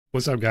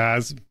What's up,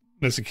 guys?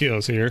 Mr.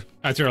 Kills here.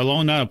 After a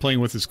long night of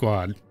playing with the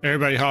squad,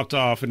 everybody hopped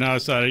off and I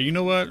decided, you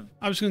know what?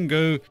 I'm just going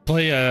to go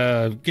play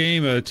a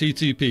game of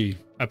TTP.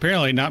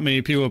 Apparently, not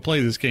many people play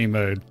this game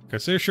mode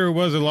because there sure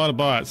was a lot of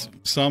bots.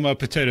 Some I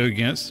potato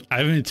against.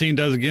 I even teamed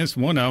does against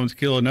one of them to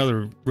kill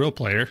another real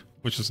player,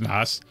 which is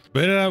nice.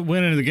 But I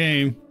went into the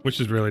game, which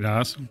is really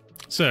nice.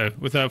 So,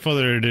 without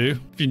further ado,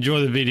 if you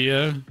enjoy the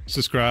video,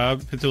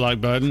 subscribe, hit the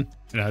like button,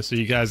 and I'll see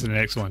you guys in the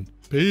next one.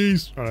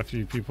 Peace. Got a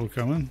few people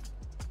coming.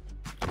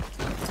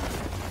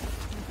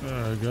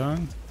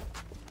 Gun.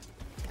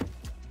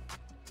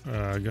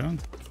 Gun.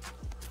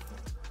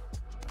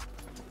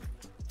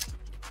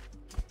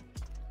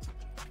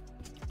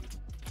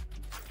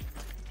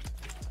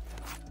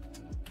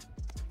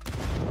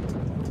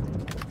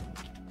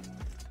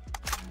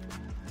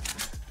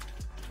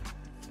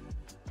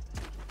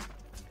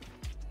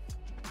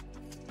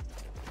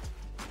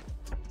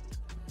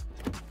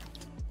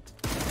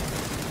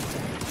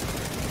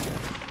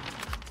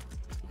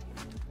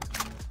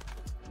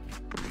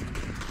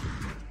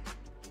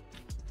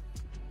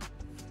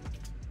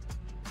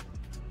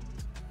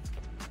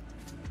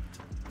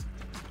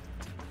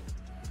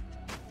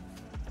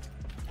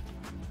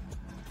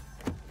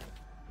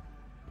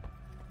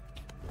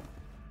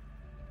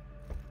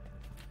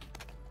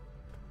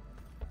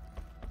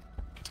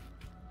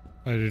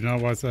 I do not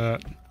want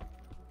that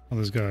on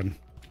this gun.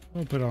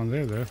 I'll put it on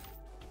there though.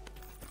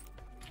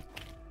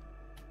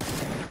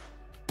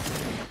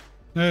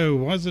 No,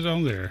 why is it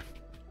on there?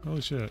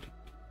 Holy shit.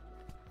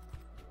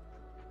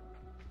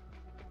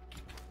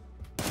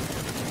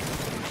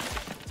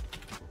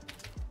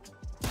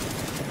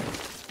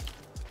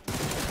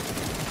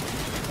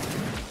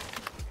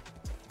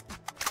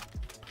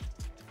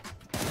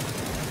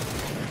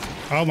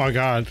 Oh my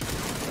god.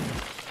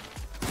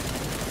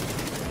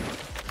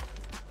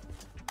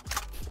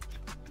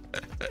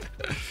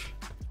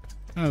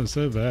 Oh,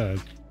 so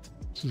bad.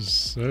 This is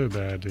so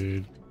bad,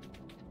 dude.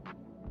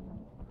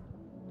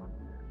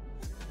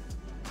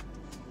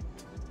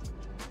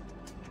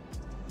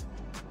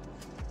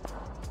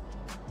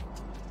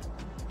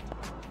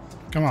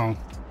 Come on.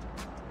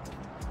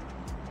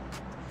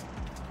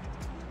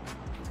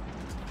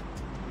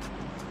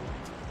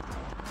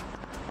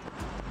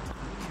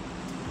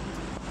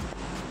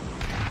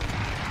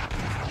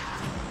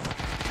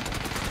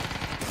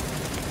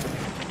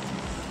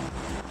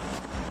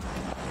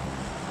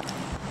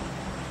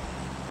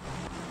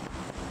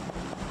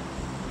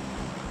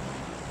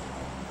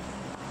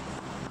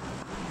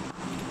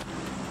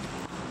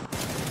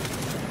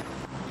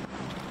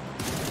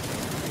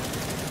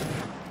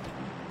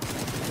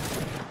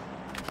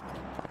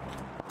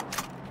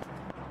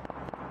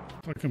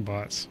 Fucking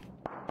bots.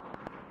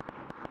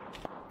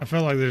 I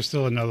felt like there's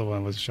still another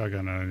one with a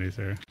shotgun underneath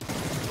there.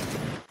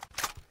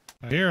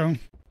 I hear him.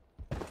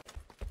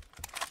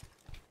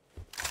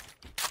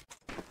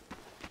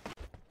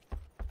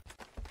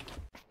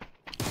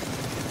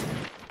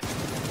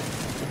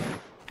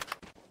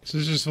 This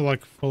is just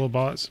like full of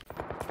bots.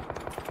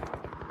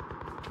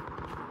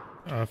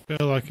 I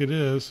feel like it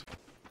is.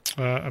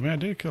 I mean, I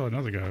did kill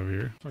another guy over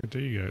here. Where do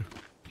you go?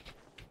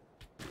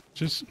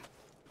 Just...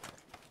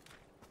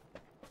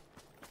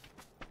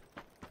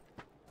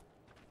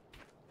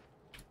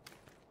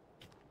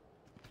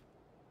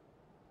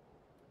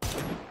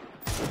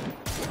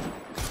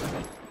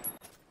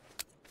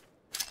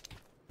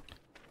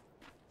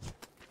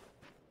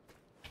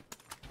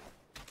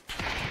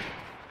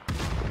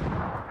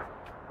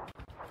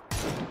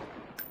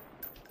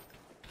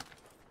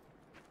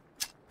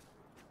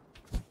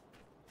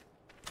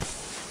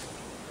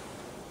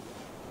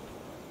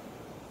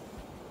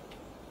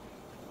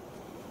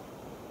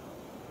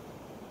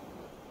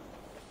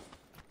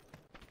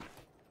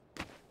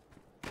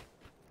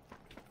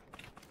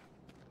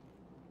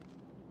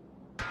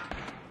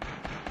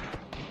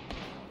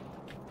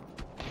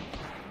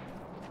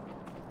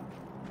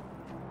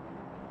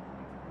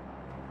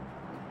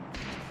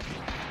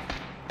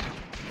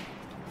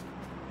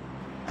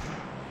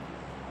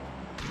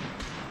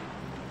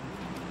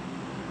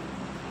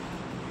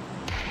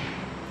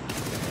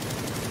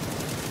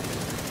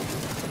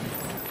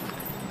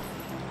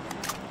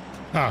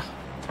 Ah.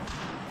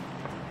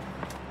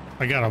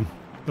 I got him.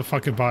 The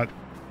fucking bot.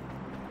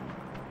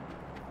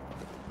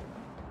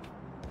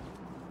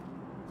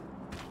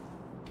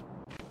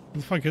 What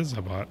the fuck is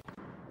that bot?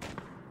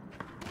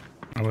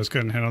 I was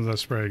couldn't handle that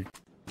spray.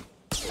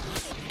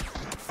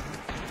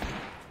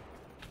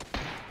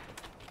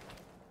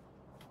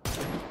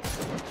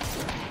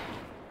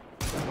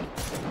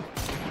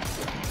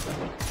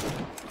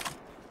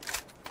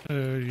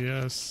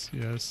 Yes,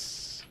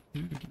 yes.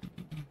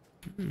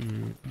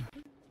 Ooh.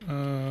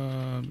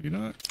 You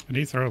know what? I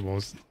need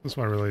throwables. That's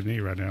what I really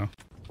need right now.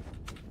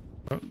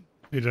 Oh,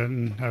 he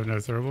doesn't have no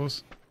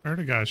throwables. I heard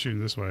a guy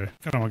shooting this way.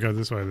 I don't want to go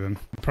this way then.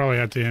 Probably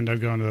have to end up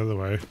going the other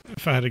way.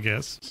 If I had to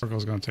guess,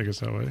 circle's going to take us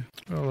that way.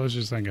 Well, let's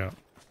just hang out.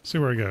 See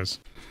where it goes.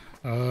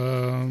 I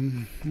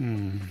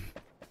mean,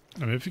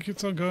 if he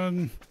gets on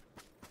gun,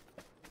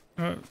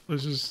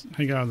 let's just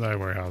hang out in that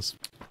warehouse.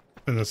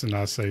 And that's a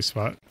nice safe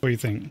spot. What do you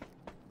think?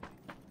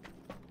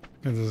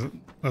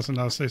 That's a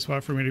nice safe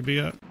spot for me to be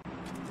at?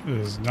 It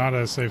is not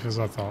as safe as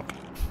I thought.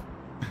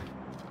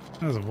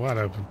 That was wide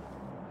open.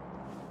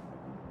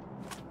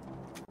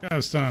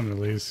 Gotta stun him at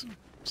least.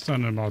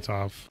 Stun him all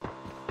off.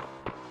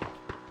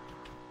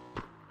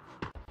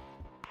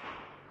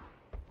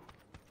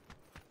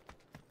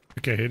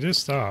 Okay, he did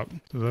stop.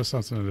 So that's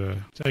something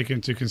to take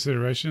into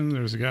consideration.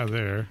 There's a guy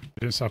there. He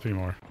didn't stop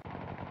anymore.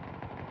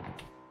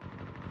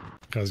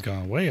 Guy's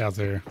gone way out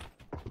there.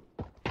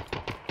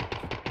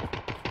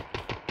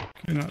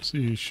 Cannot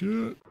see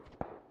shit.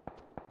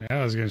 Yeah,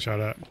 I was getting shot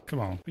at. Come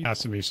on, be nice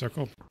to me,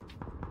 circle.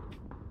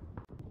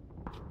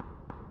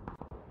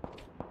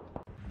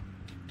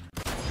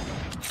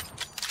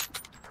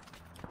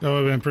 That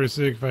would have been pretty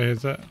sick if I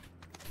hit that.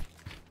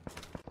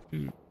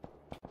 Dude,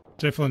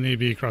 definitely need to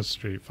be across the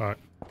street. Fuck.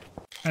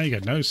 I ain't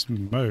got no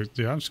smoke,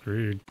 dude. I'm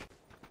screwed.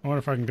 I wonder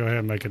if I can go ahead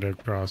and make it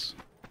across.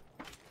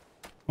 I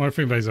wonder if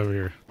anybody's over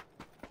here.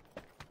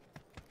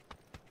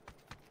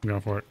 I'm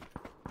going for it.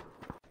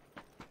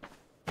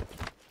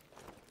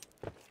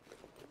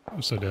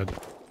 I'm so dead.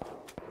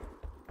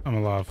 I'm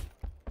alive.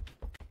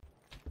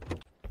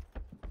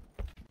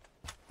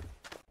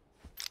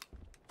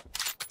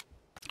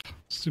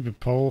 Stupid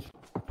pole.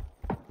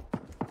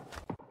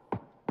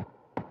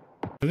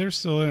 They're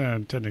still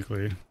in,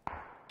 technically.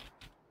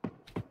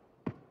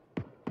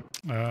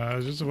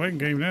 It's just a waiting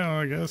game now,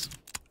 I guess.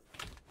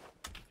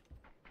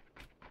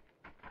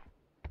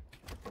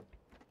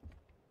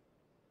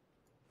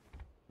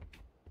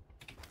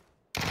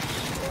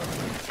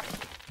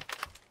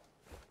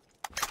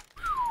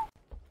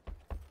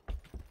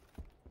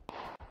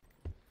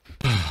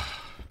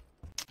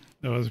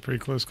 That was a pretty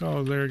close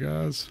call there,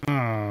 guys.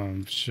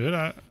 Should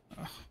I?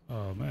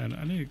 Oh man,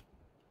 I need.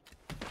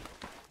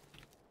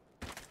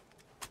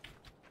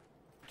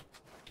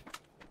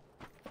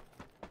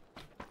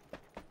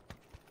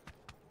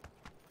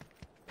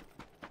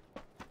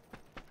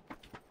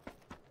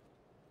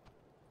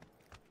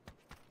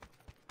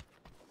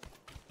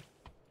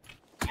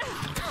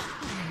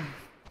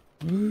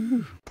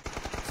 Woo.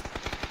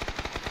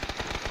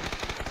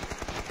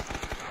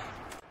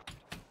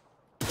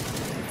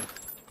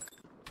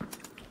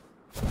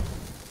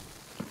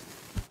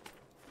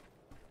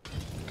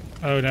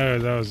 Oh no,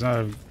 that was not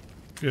a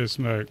good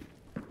smoke.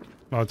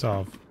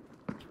 Molotov.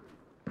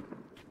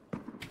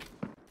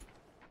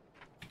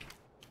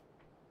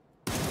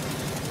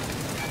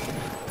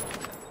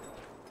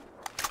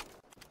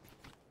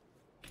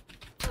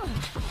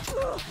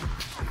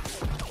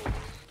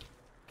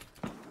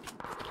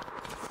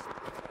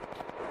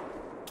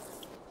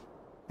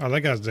 Oh,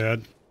 that guy's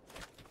dead.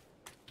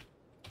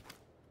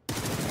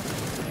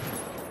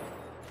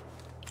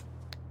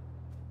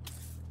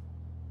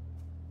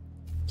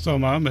 So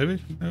am I,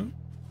 maybe? No.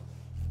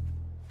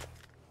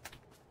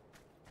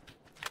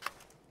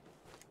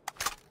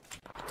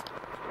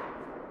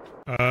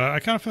 I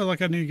kind of feel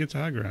like I need to get to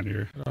high ground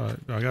here.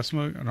 I got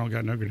smoke. I don't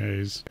got no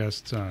grenades. Got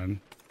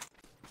stun.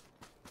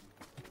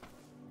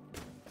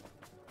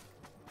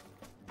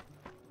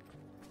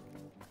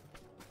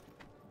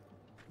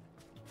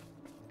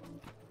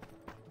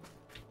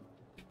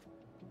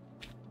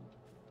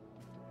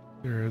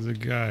 There's a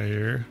guy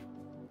here.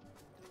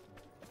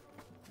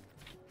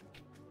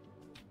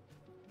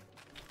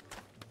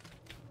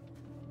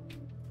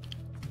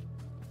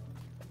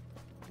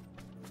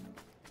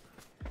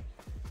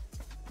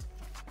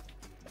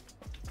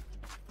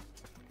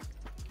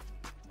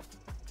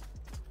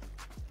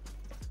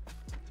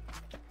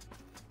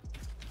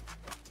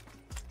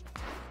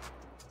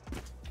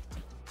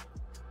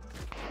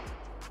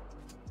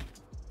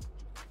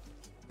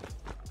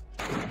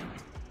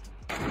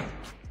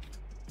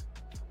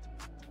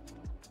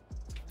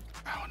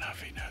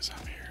 He knows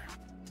I'm here.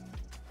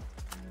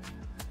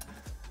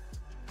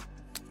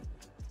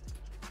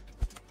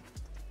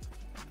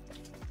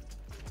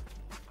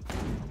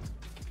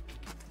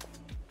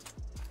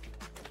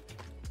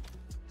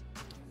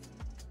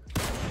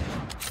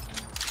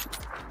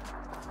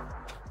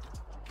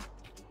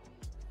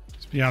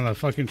 It's beyond that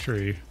fucking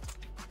tree.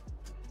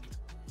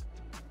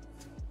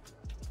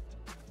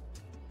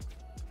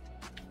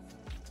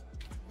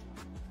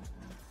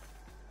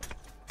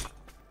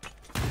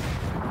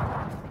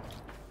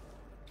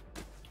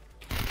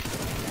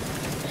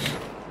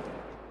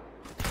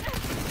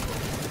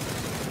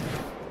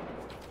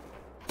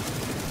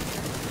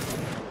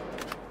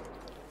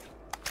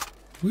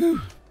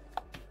 Woo!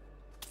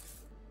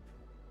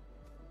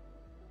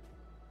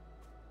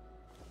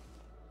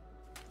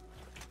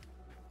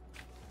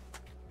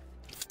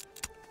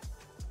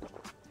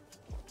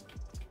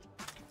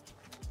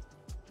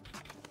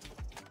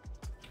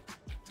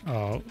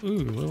 Oh, ooh,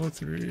 level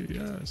 3,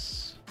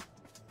 yes.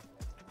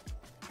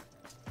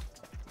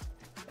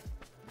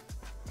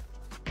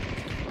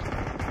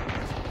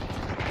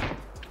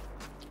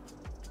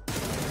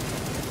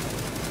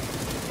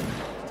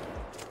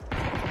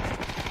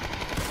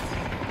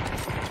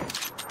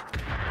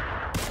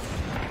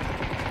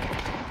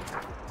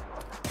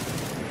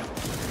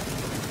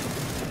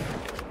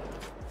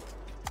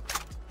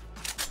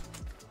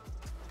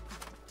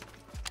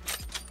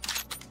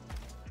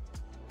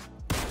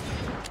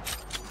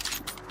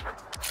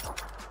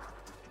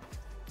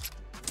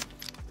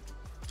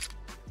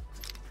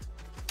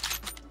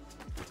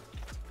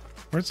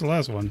 Where's the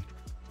last one?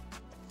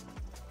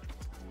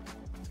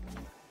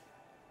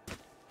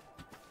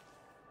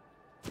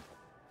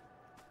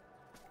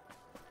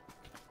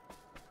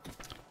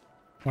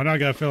 Why do I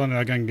got a feeling that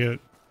I can get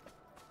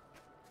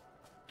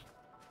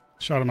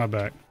shot in my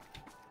back?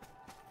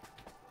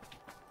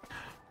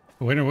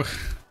 Wait a minute.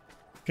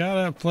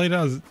 God, played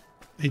out.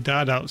 He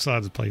died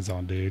outside the play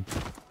zone, dude.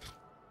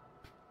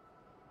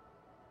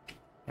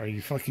 Are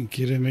you fucking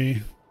kidding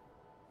me?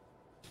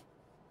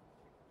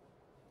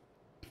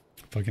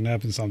 Fucking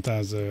happens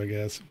sometimes, though, I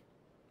guess.